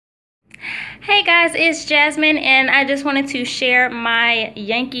Hey guys, it's Jasmine and I just wanted to share my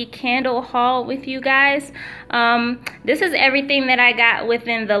Yankee candle haul with you guys. This is everything that I got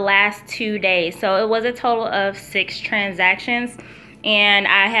within the last 2 days. So it was a total of 6 transactions and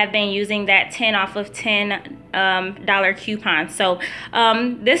I have been using that 10 off of $10 coupon. So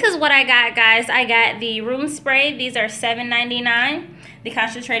this is what I got, guys. I got the room spray. These are $7.99, the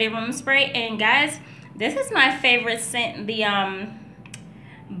concentrated room spray. And guys, this is my favorite scent, the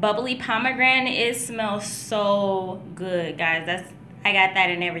bubbly pomegranate. It smells so good, guys. I got that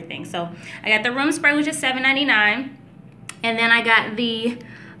and everything. So I got the room spray, which is $7.99, and then I got the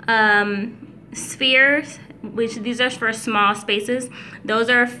spheres, which these are for small spaces. Those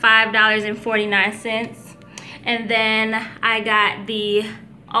are $5.49. And then I got the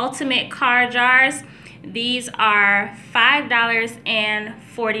ultimate car jars. These are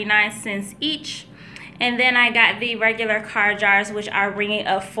 $5.49 each. And then I got the regular car jars, which are ringing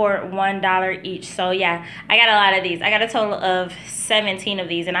up for $1 each. So yeah, I got a lot of these. I got a total of 17 of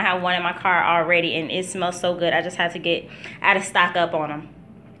these, and I have one in my car already, and it smells so good. I just had to get out of stock up on them.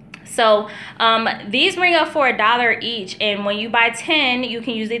 So these ring up for $1 each, and when you buy 10, you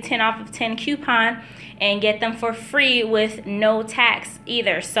can use the 10 off of 10 coupon and get them for free with no tax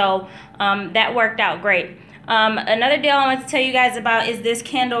either. So that worked out great. Another deal I want to tell you guys about is this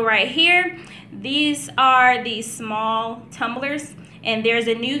candle right here. These are the small tumblers, and there's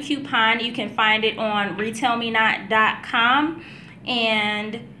a new coupon. You can find it on retailmenot.com,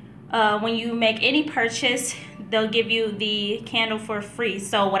 and when you make any purchase, they'll give you the candle for free.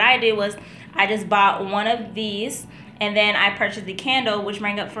 So what I did was I just bought one of these, and then I purchased the candle, which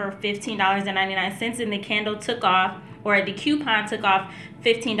rang up for $15.99, and the candle took off, or the coupon took off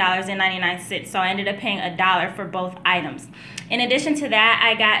 $15.99. So I ended up paying $1 for both items. In addition to that,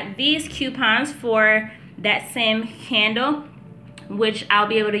 I got these coupons for that same candle, which I'll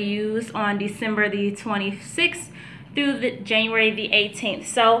be able to use on December the 26th through January the 18th.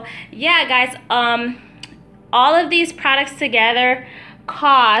 So yeah, guys, all of these products together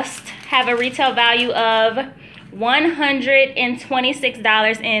have a retail value of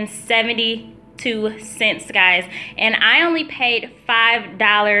 $126.72, guys, and I only paid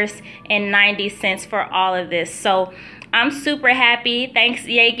 $5.90 for all of this. So I'm super happy. Thanks,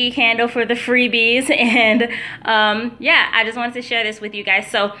 Yankee Candle, for the freebies. And yeah, I just wanted to share this with you guys.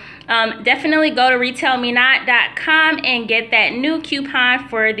 So definitely go to retailmenot.com and get that new coupon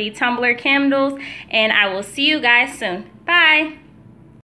for the tumbler candles, and I will see you guys soon. Bye.